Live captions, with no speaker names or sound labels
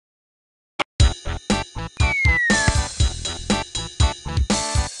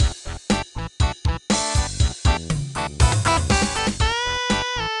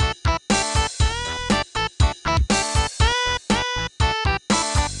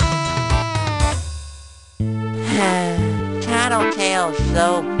Tattletail's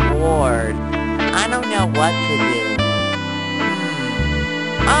so bored. I don't know what to do.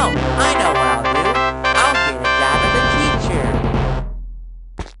 Oh, I know what I'll do. I'll get a job as a teacher.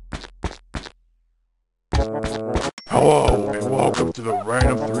 Hello, and welcome to the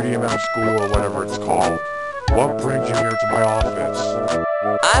random 3DMM school or whatever it's called. What brings you here to my office?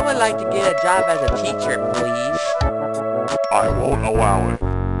 I would like to get a job as a teacher, please. I won't allow it.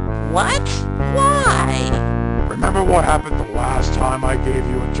 What? Why? Remember what happened the last time I gave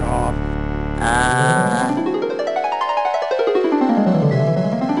you a job?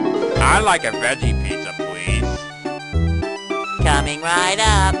 I'd like a veggie pizza, please. Coming right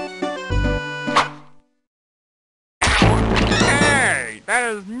up. Hey,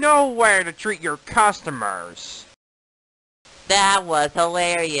 that is no way to treat your customers. That was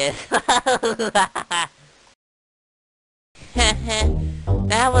hilarious.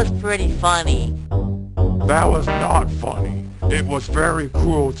 That was pretty funny. That was not funny. It was very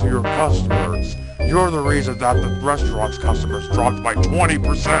cruel to your customers. You're the reason that the restaurant's customers dropped by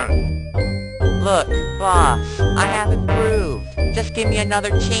 20%. Look, boss, I have improved. Just give me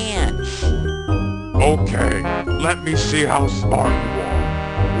another chance. Okay, let me see how smart you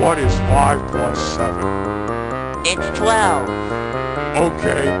are. What is 5 plus 7? It's 12.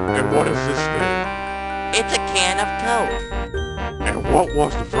 Okay, and what is this thing? It's a can of Coke. And what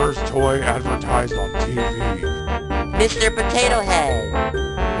was the first toy advertised on TV? Mr. Potato Head.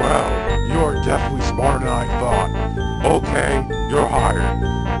 Well, you are definitely smarter than I thought. Okay, you're hired.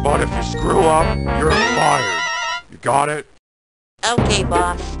 But if you screw up, you're fired. You got it? Okay,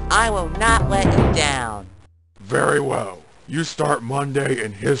 boss. I will not let you down. Very well. You start Monday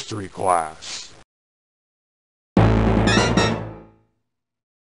in history class.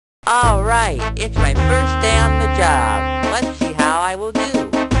 Alright, it's my first day on the job. Let's see how I will do.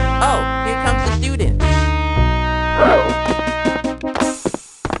 Oh, here comes the students.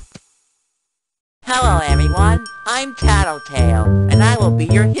 Hello everyone, I'm Tattletail, and I will be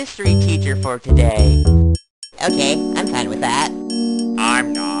your history teacher for today. Okay, I'm fine with that.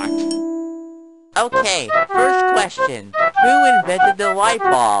 I'm not. Okay, first question. Who invented the light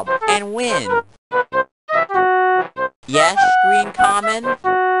bulb, and when? Yes, Green Common?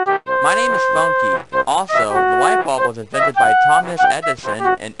 My name is Funky. Also, the light bulb was invented by Thomas Edison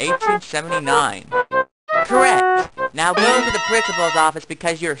in 1879. Correct! Now go to the principal's office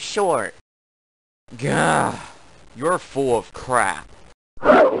because you're short. Gah, you're full of crap.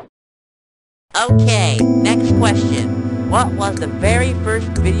 Okay, next question. What was the very first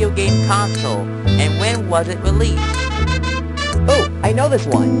video game console, and when was it released? Oh, I know this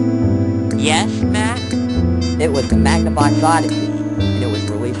one. Yes, Mac? It was the Magnavox Odyssey, and it was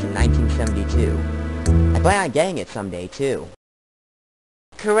released in 1972. I plan on getting it someday, too.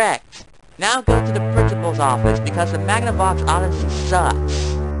 Correct. Now go to the principal's office because the Magnavox Odyssey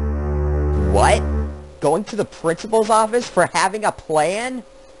sucks. What? Going to the principal's office for having a plan?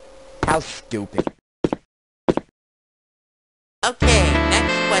 How stupid. Okay,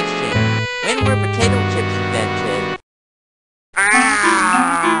 next question. When were potato chips invented?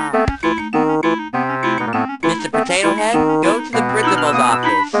 Mr. Potato Head, go to the principal's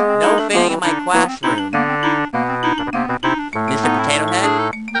office. No fanning in my classroom. Mr. Potato Head?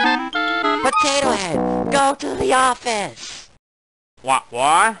 Potato Head, go to the office! What?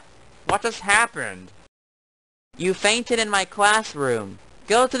 What just happened? You fainted in my classroom.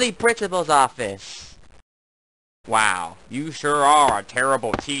 Go to the principal's office. Wow, you sure are a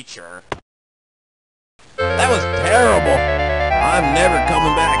terrible teacher. That was terrible. I'm never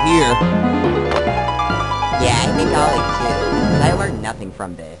coming back here. Yeah, I think I'll leave too, because I learned nothing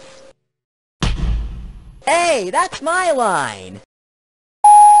from this. Hey, that's my line!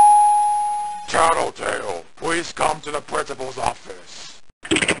 Tattletail, please come to the principal's office.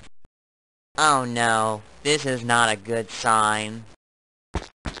 Oh no, this is not a good sign.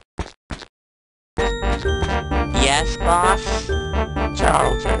 Yes, boss?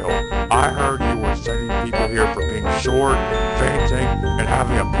 Tattletail, I heard you were sending people here for being short, fainting, and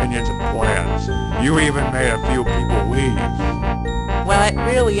having opinions and plans. You even made a few people leave. Well, it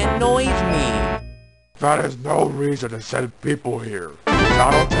really annoys me. That is no reason to send people here.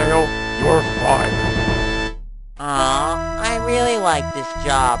 Tattletail, you're fired. Aw, I really like this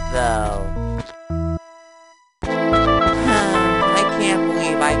job, though. I can't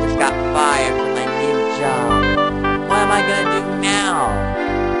believe I just got fired from my new job. What am I gonna do now?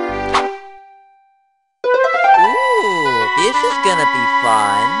 Ooh, this is gonna be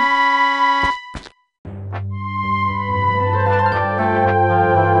fun.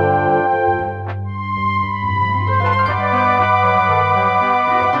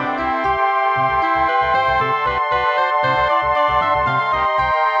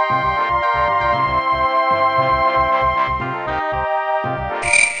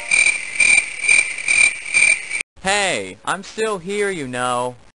 I'm still here, you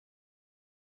know.